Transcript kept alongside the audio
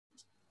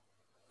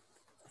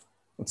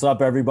What's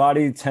up,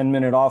 everybody?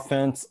 10-minute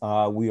offense.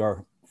 We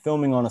are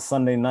filming on a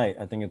Sunday night.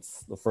 I think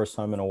it's the first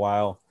time in a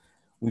while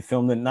we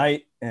filmed at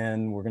night,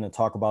 and we're going to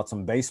talk about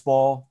some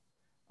baseball.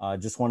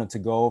 Just wanted to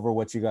go over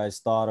what you guys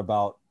thought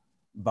about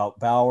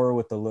Bauer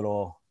with the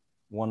little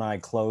one eye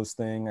closed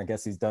thing. I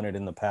guess he's done it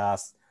in the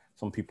past.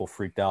 Some people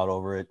freaked out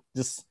over it.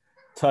 Just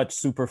touch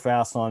super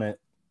fast on it.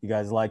 You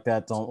guys like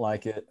that? Don't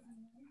like it?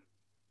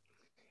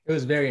 It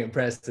was very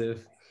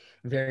impressive,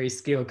 very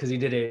skilled because he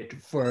did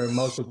it for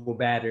multiple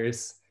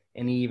batters,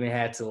 and he even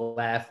had to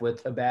laugh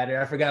with a batter.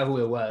 I forgot who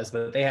it was,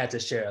 but they had to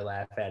share a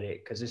laugh at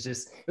it because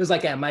it was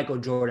like that Michael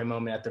Jordan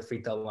moment at the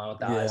free throw line with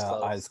the eyes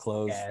closed. Eyes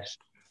closed. Cash.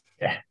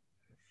 Yeah,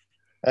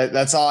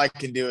 that's all I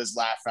can do is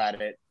laugh at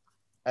it.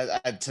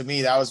 To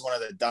me, that was one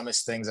of the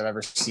dumbest things I've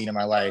ever seen in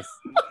my life.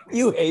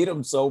 You hate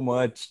him so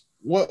much.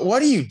 What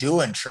are you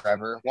doing,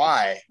 Trevor?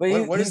 Why?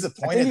 What is the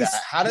point of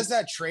that? How does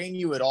that train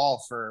you at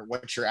all for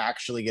what you're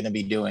actually going to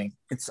be doing?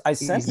 I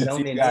sent it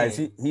to you guys.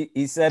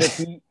 He said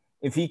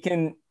if he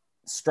can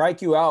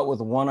strike you out with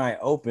one eye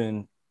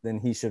open, then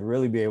he should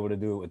really be able to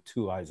do it with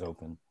two eyes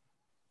open.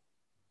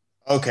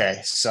 Okay,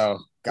 so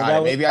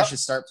got it. Maybe I should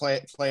start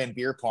playing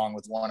beer pong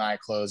with one eye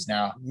closed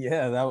now.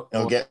 Yeah,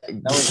 it'll get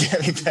me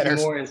better.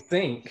 More in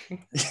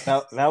sync.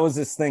 That was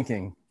his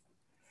thinking.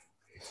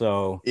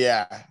 So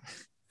yeah.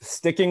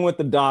 Sticking with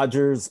the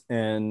Dodgers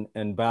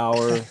and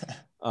Bauer,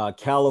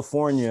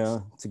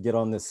 California, to get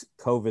on this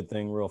COVID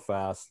thing real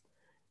fast,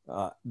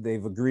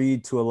 they've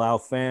agreed to allow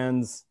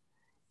fans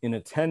in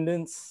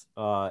attendance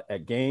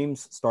at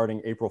games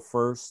starting April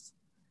 1st.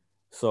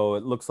 So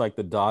it looks like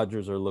the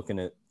Dodgers are looking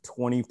at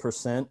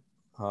 20%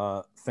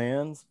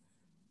 fans.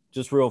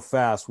 Just real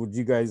fast, would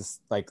you guys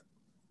are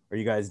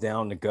you guys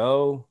down to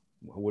go?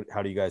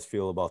 How do you guys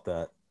feel about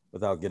that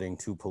without getting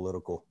too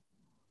political?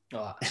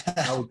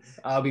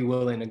 I'll be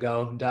willing to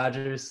go.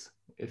 Dodgers,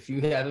 if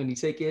you have any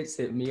tickets,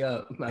 hit me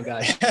up. My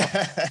guy.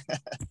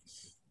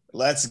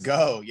 Let's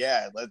go.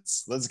 Yeah,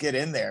 let's get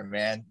in there,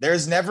 man.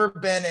 There's never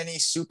been any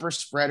super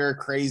spreader,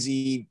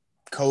 crazy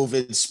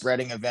COVID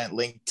spreading event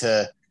linked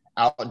to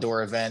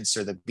outdoor events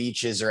or the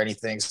beaches or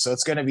anything. So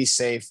it's going to be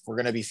safe. We're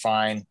going to be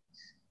fine.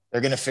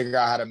 They're going to figure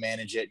out how to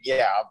manage it.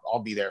 Yeah, I'll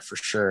be there for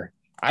sure.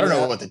 I don't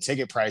know what the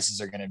ticket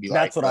prices are going to be like.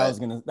 That's what I was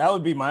going to, that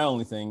would be my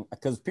only thing,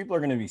 because people are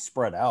going to be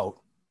spread out.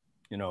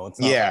 You know, it's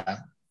not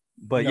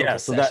but yeah,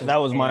 so that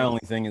was my only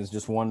thing, is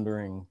just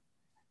wondering,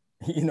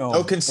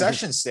 no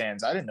concession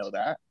stands. I didn't know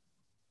that.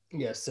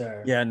 Yes,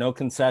 sir. Yeah, no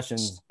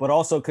concessions, but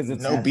also because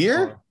it's no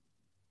beer.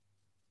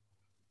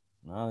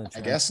 No,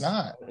 I guess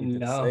not.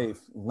 It's safe.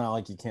 It's not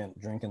like you can't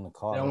drink in the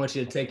car. I don't want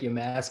you to take your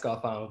mask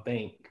off, I don't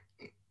think.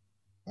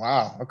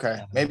 Wow.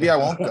 Okay. Maybe I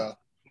won't go.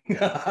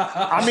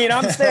 I mean,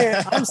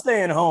 I'm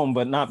staying home,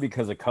 but not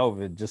because of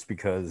COVID, just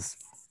because,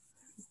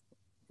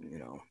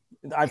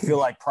 I feel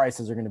like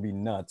prices are going to be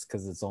nuts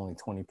because it's only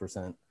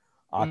 20%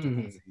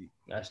 occupancy.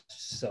 That's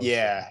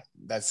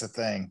that's the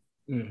thing.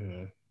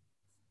 Mm-hmm.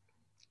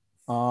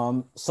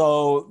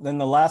 So then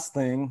the last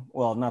thing,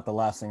 well, not the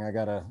last thing, I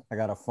got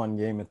a fun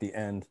game at the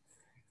end,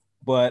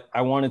 but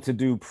I wanted to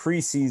do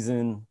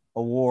preseason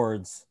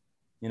awards.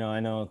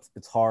 I know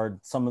it's hard,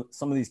 some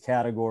of these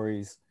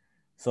categories.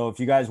 So if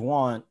you guys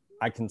want,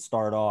 I can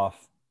start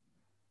off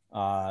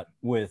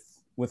with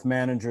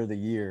manager of the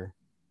year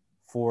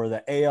for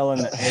the AL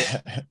and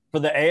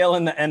the AL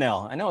and the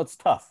NL. I know it's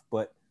tough,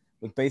 but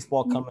with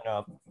baseball coming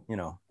up,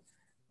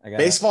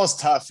 baseball's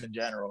tough in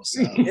general.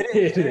 So.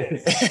 It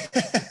is.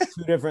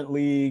 Two different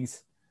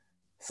leagues.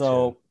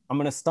 So I'm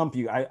gonna stump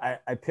you.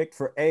 I picked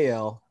for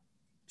AL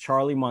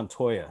Charlie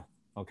Montoya.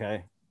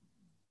 Okay.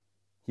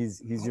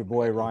 He's your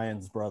boy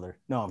Ryan's brother.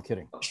 No, I'm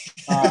kidding.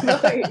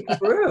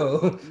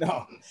 Bro.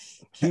 No,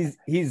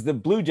 he's the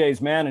Blue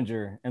Jays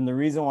manager, and the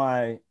reason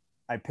why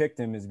I picked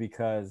him is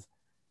because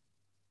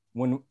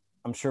when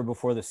I'm sure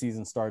before the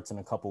season starts in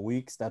a couple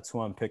weeks, that's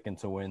who I'm picking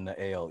to win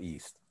the AL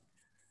East.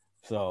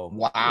 So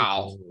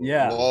wow,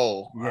 yeah,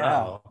 whoa, yeah.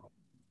 Wow.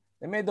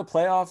 They made the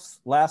playoffs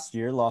last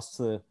year, lost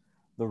to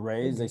the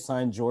Rays. They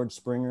signed George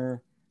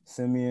Springer,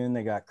 Simeon.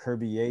 They got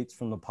Kirby Yates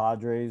from the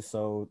Padres,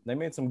 so they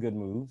made some good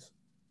moves.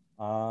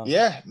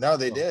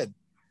 They did.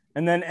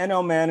 And then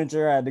NL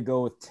manager, I had to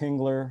go with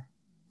Tingler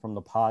from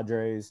the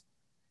Padres.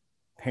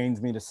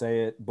 Pains me to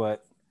say it,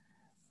 but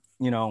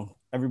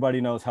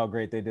everybody knows how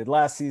great they did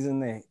last season.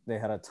 They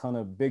had a ton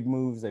of big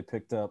moves. They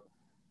picked up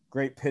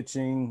great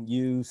pitching,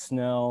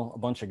 Snell, a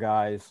bunch of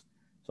guys.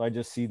 So I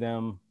just see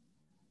them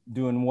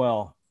doing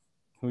well.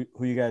 Who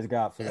you guys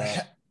got for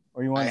that?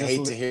 Or you want? I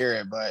hate to hear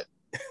it, but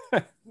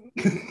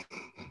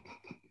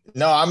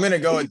no, I'm gonna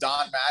go with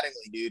Don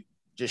Mattingly, dude.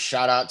 Just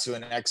shout out to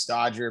an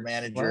ex-Dodger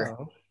manager.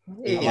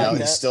 Wow.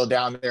 He's still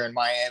down there in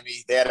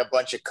Miami. They had a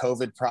bunch of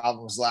COVID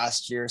problems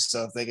last year,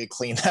 so if they could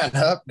clean that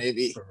up,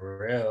 maybe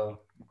For real.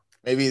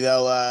 Maybe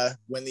they'll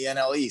win the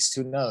NL East.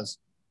 Who knows?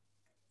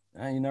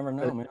 You never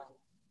know, man.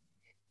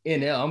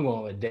 NL, I'm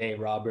going with Dave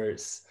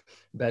Roberts.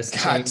 Best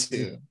Got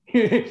team.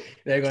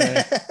 They're going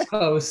to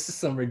post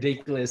some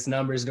ridiculous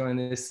numbers during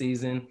this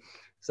season.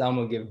 So I'm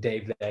going to give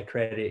Dave that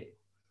credit.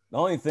 The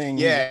only thing,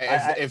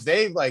 if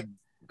they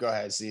go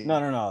ahead. See,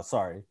 No.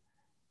 Sorry.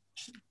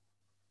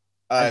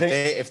 I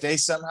think if they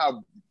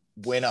somehow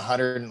win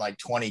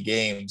 120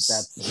 games,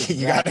 that's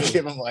you got to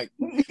give them like.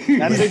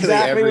 That's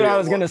exactly what I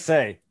was award. gonna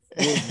say.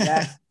 The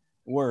exact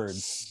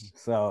words.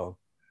 So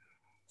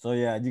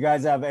yeah. Do you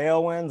guys have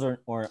AL wins or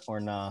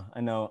nah?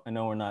 I know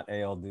we're not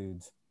AL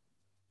dudes.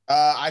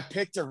 I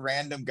picked a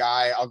random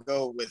guy. I'll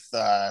go with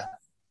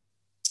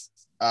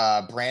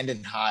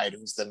Brandon Hyde,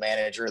 who's the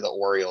manager of the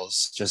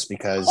Orioles, just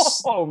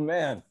because. Oh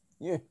man,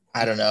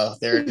 I don't know.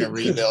 They're in a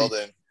rebuild,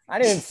 and I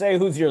didn't say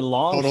who's your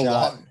long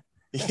shot.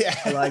 Yeah,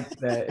 I like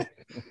that.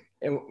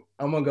 And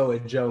I'm gonna go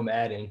with Joe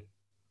Madden.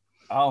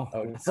 Oh,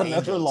 it's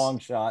another long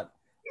shot.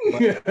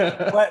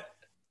 But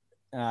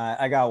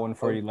I got one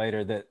for you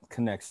later that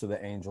connects to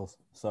the Angels.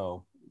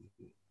 So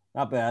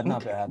not bad.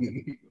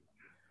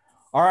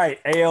 All right,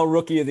 AL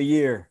Rookie of the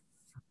Year.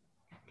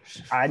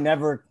 I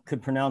never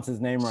could pronounce his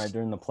name right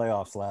during the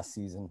playoffs last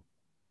season.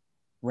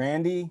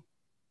 Randy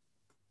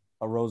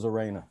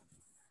Arozarena.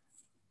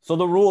 So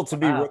the rule to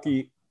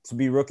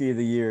be rookie of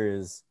the year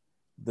is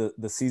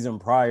the season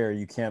prior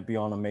you can't be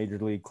on a major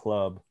league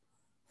club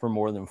for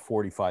more than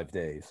 45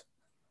 days.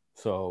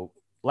 So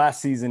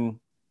last season,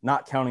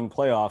 not counting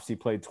playoffs, he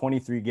played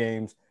 23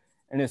 games,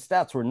 and his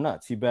stats were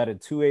nuts. He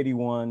batted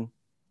 .281,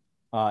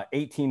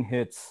 18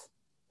 hits,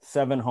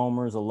 7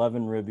 homers,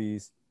 11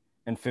 ribbies,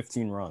 and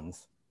 15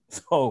 runs.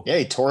 So yeah,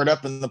 he tore it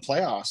up in the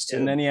playoffs too.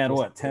 And then he had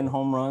 10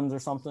 home runs or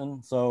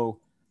something. So,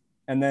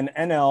 and then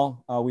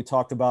NL, we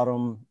talked about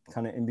him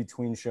kind of in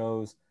between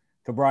shows.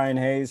 To Brian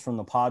Hayes from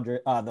the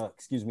Pirates.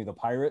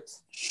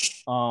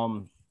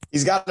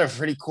 He's got a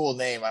pretty cool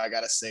name, I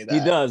gotta say that. He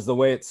does, the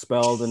way it's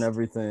spelled and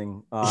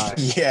everything.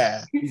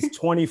 Yeah. He's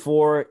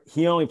 24.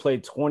 He only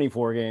played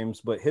 24 games,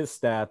 but his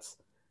stats,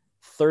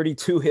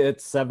 32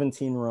 hits,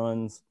 17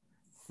 runs,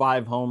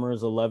 5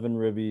 homers, 11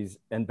 ribbies,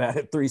 and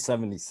batted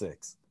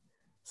 .376.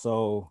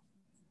 So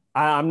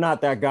I'm not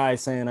that guy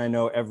saying I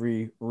know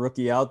every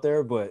rookie out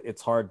there, but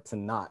it's hard to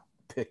not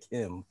pick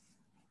him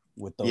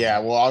with those. Yeah,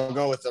 well, I'll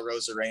go with the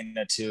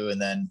Rosarena too, and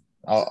then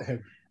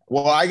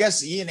I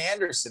guess Ian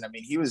Anderson. I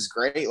mean, he was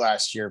great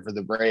last year for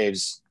the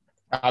Braves.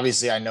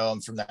 Obviously, I know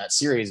him from that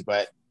series,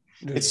 but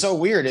it's so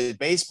weird. In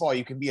baseball,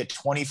 you can be a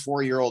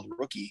 24-year-old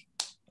rookie.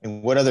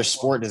 And what other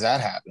sport does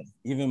that happen?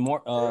 Even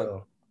more,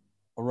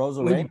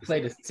 Rosarena. He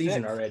played a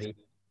season already.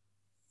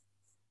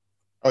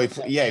 Oh,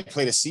 he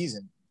played a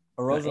season.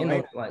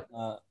 Rosarena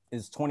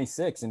is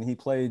 26, and he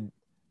played.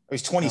 Oh,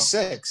 he's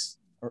 26.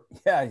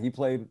 Yeah, he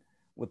played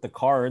with the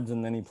Cards,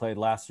 and then he played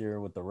last year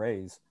with the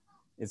Rays.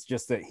 It's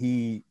just that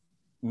he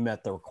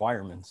met the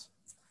requirements.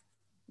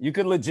 You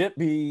could legit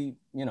be,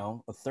 a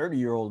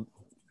 30-year-old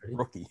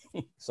rookie.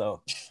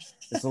 So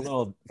it's a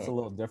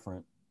little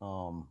different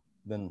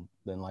than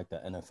like the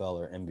NFL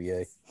or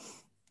NBA.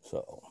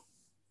 So,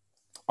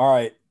 all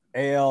right,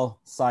 AL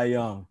Cy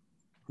Young.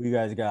 Who you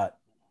guys got?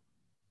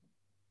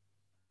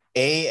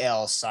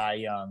 AL Cy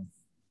Young.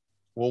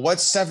 Well,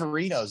 what's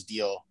Severino's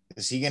deal?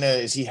 Is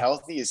he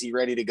healthy? Is he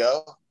ready to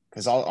go?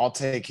 Because I'll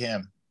take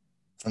him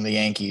from the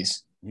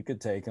Yankees. You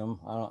could take him.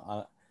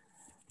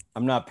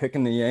 I'm not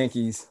picking the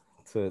Yankees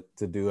to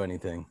do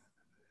anything.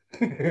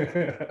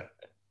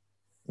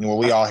 Well,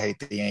 we all hate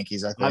the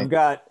Yankees, I think. I've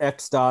got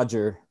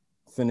ex-Dodger,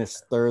 finished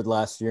 3rd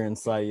last year in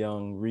Cy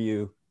Young,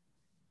 Ryu.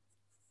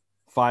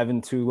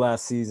 5-2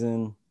 last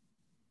season,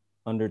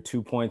 under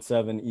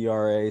 2.7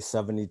 ERA,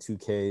 72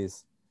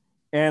 Ks.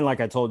 And like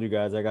I told you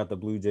guys, I got the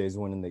Blue Jays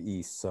winning the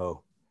East.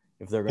 So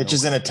if they're going to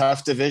pitches in a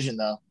tough division,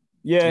 though.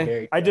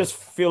 Yeah, I just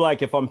feel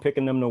like if I'm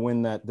picking them to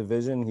win that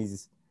division,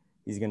 he's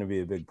going to be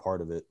a big part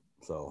of it.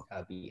 So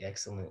that'd be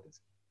excellent.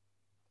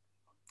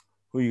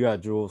 Who you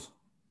got, Jules?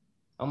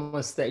 I'm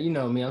gonna stay. You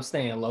know me. I'm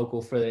staying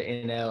local for the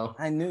NL.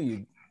 I knew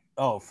you.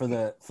 Oh, for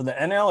the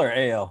NL or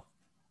AL?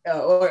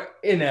 Or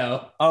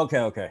NL.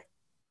 Okay.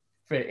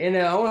 For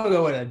NL, I want to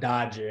go with a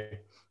Dodger.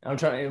 I'm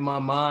trying in my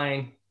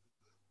mind.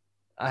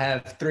 I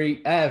have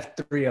three of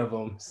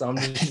them, so I'm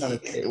just trying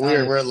to.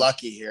 We're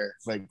lucky here.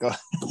 Like, go.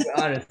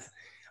 Honest.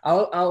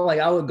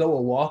 I would go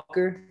with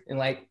Walker and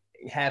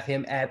have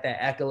him add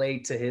that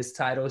accolade to his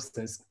title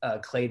since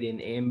Clayton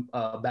and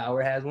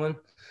Bauer has one.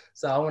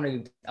 So I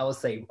would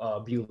say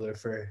Buehler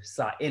for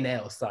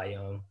NL Cy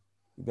Young.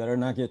 You better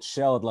not get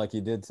shelled like you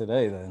did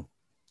today, then.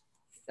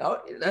 Oh,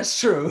 that's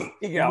true.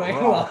 He got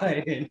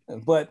lying.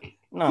 But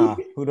nah,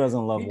 who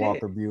doesn't love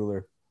Walker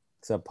Buehler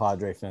except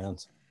Padre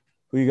fans?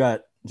 Who you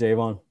got,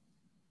 Javon?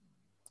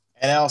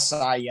 NL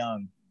Cy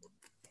Young.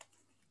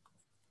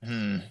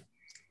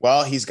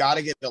 Well, he's got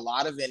to get a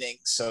lot of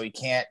innings, so he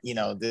can't,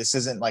 this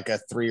isn't like a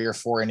 3 or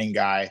 4 inning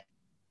guy.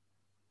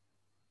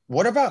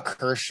 What about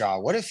Kershaw?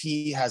 What if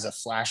he has a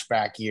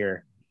flashback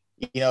year?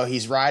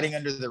 He's riding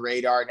under the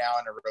radar now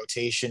in a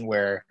rotation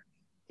where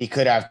he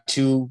could have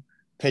 2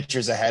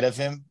 pitchers ahead of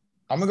him.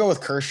 I'm going to go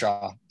with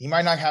Kershaw. He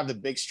might not have the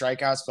big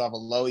strikeouts, but have a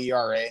low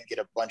ERA and get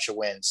a bunch of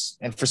wins.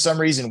 And for some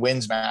reason,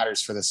 wins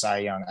matters for the Cy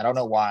Young. I don't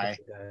know why,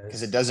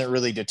 because it doesn't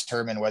really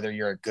determine whether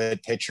you're a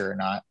good pitcher or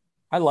not.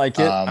 I like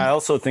it. I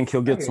also think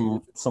he'll get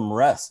some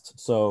rest.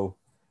 So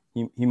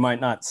he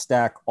might not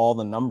stack all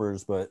the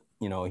numbers, but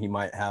you know, he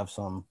might have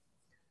some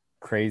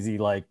crazy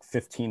like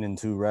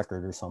 15-2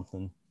 record or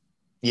something.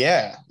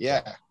 Yeah,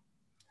 yeah.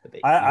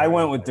 I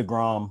went with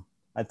DeGrom.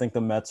 I think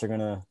the Mets are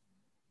gonna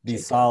be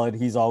solid.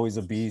 He's always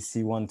a beast.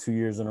 He won 2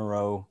 years in a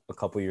row a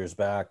couple years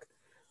back.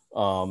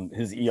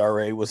 His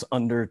ERA was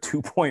under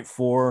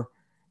 2.4,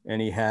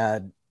 and he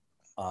had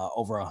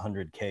over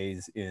 100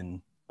 Ks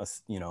in a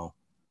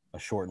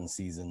shortened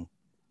season.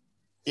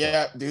 So.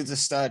 Yeah, dude's a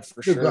stud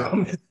for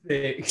sure.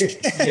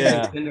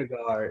 Yeah.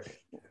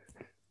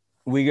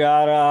 We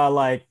got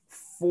like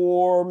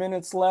 4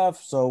 minutes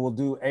left, so we'll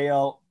do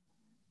AL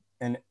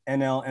and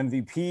NL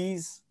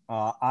MVPs.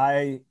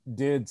 I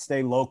did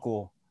stay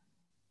local.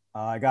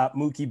 I got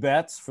Mookie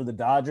Betts for the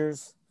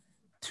Dodgers,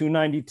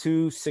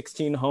 292,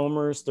 16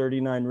 homers,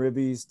 39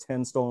 ribbies,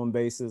 10 stolen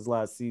bases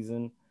last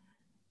season.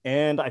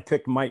 And I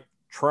picked Mike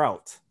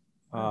Trout.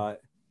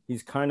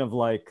 He's kind of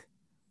like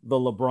the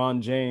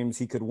LeBron James.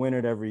 He could win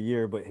it every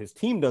year, but his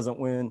team doesn't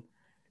win.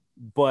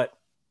 But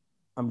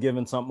I'm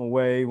giving something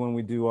away when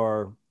we do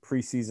our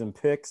preseason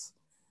picks.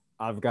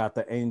 I've got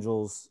the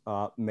Angels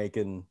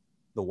making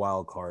the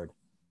wild card.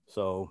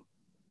 So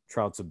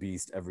Trout's a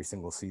beast every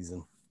single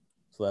season.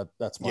 So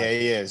that's my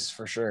he is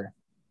for sure.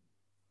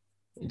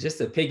 Just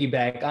to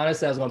piggyback,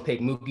 honestly, I was going to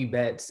pick Mookie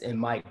Betts and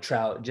Mike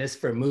Trout. Just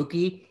for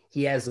Mookie,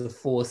 he has a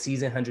full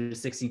season,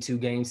 162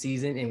 game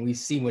season, and we've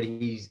seen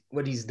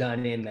what he's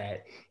done in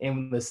that.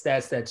 And the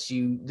stats that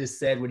you just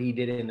said, what he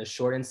did in the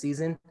shortened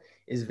season,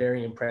 is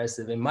very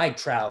impressive. And Mike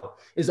Trout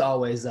is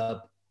always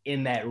up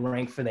in that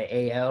rank for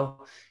the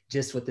AL,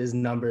 just with his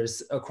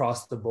numbers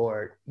across the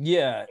board.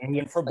 Yeah,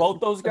 and for both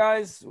those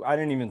guys, I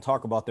didn't even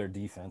talk about their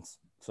defense.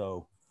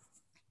 So,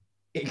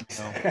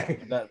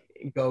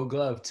 Gold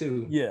Glove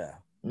too. Yeah.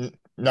 No,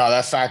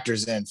 that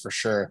factors in for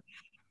sure.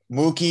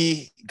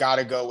 Mookie, got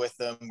to go with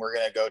them. We're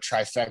going to go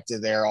trifecta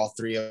there, all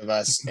three of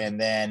us. And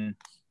then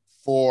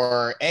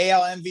for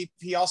AL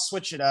MVP, I'll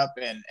switch it up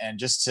and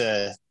just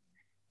to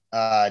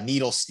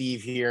needle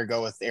Steve here,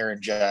 go with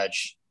Aaron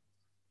Judge.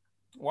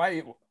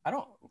 Why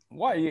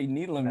are you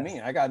needling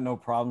me? I got no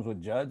problems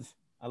with Judge.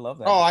 I love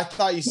that. Oh, I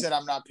thought you said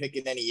I'm not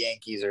picking any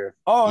Yankees or.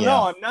 Oh,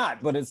 no, I'm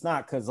not. But it's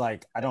not because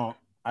like I don't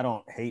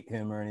hate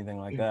him or anything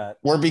like that.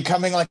 We're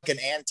becoming like an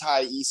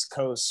anti-East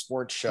Coast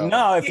sports show.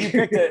 No,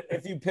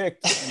 if you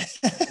picked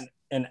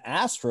an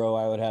Astro,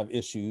 I would have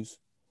issues.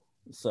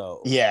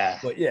 So yeah,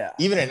 but yeah,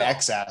 even an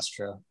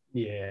ex-Astro.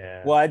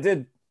 Yeah. Well, I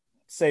did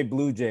say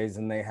Blue Jays,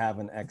 and they have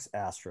an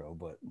ex-Astro,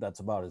 but that's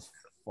about as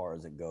far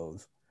as it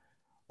goes.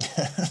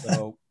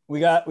 So we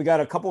got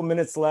a couple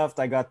minutes left.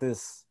 I got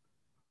this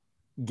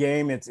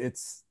game.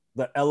 It's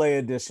the LA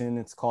edition.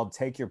 It's called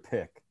Take Your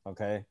Pick.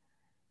 Okay,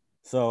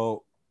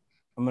 so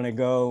I'm gonna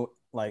go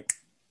like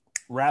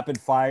rapid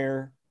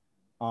fire.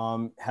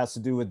 Has to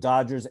do with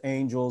Dodgers,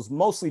 Angels,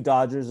 mostly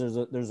Dodgers.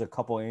 There's a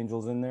couple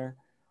Angels in there.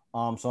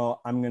 So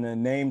I'm gonna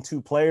name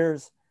two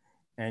players,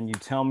 and you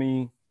tell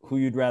me who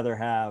you'd rather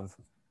have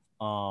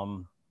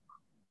on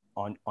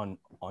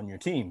your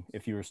team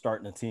if you were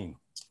starting a team.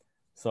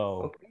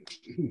 So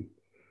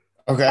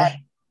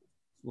okay,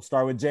 we'll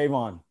start with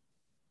Javon.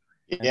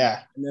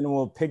 Yeah, and then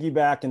we'll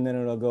piggyback, and then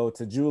it'll go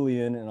to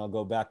Julian, and I'll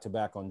go back to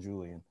back on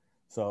Julian.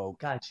 So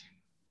gotcha.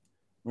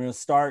 We're gonna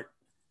start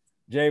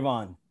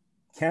Javon.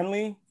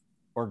 Kenley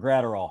or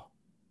Gratterall?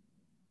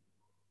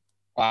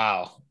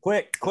 Wow.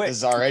 Quick. This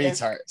is already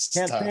tough.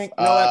 Can't think.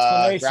 No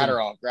explanation.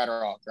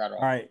 Gratterall.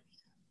 All right.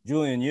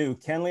 Julian, you.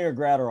 Kenley or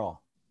Gratterall?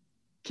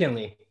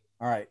 Kenley.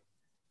 All right.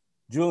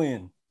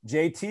 Julian,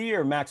 JT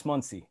or Max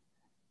Muncy?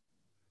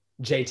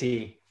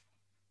 JT.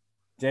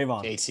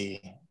 Javon.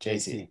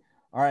 JT.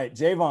 All right.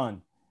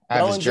 Javon. I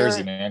have his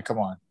jersey, man. Come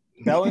on.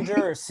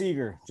 Bellinger or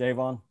Seager?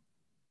 Javon.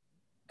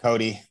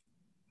 Cody.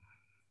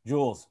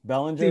 Jules.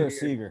 Bellinger or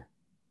Seager?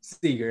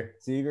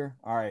 Seager.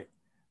 All right.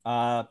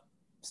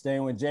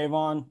 Staying with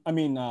Javon.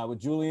 With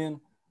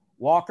Julian.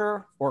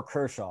 Walker or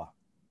Kershaw?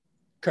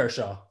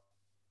 Kershaw.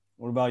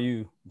 What about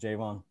you,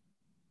 Javon?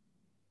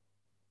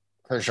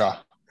 Kershaw.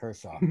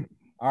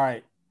 All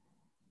right.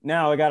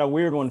 Now I got a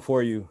weird one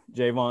for you,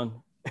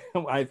 Javon.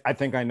 I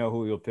think I know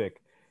who you'll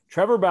pick.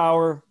 Trevor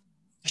Bauer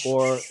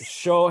or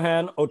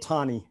Shohei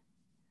Ohtani.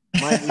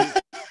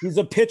 He's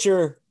a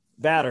pitcher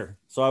batter,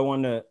 so I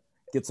wanted to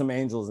get some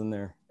Angels in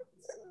there.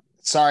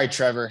 Sorry,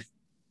 Trevor.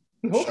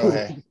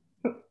 Shohei.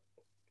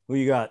 Who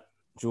you got,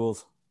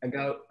 Jules? I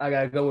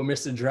gotta go with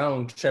Mr.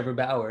 Drone, Trevor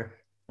Bauer.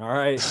 All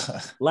right.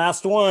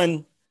 Last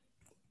one.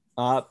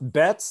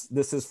 Betts.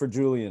 This is for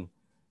Julian.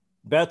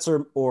 Betts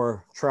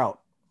or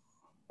Trout?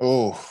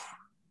 Oh.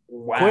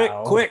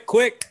 Wow. Quick.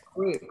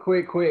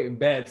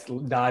 Betts,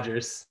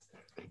 Dodgers.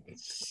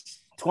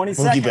 20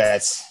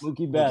 seconds.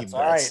 Mookie Betts.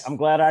 All right. I'm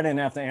glad I didn't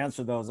have to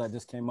answer those. I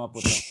just came up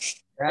with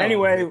them.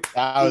 Anyway.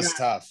 That was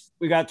tough.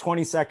 We got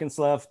 20 seconds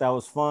left. That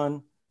was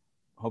fun.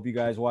 Hope you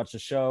guys watch the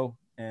show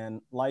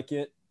and like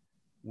it.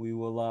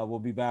 We'll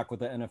be back with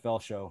the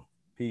NFL show.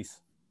 Peace.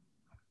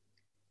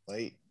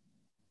 Late.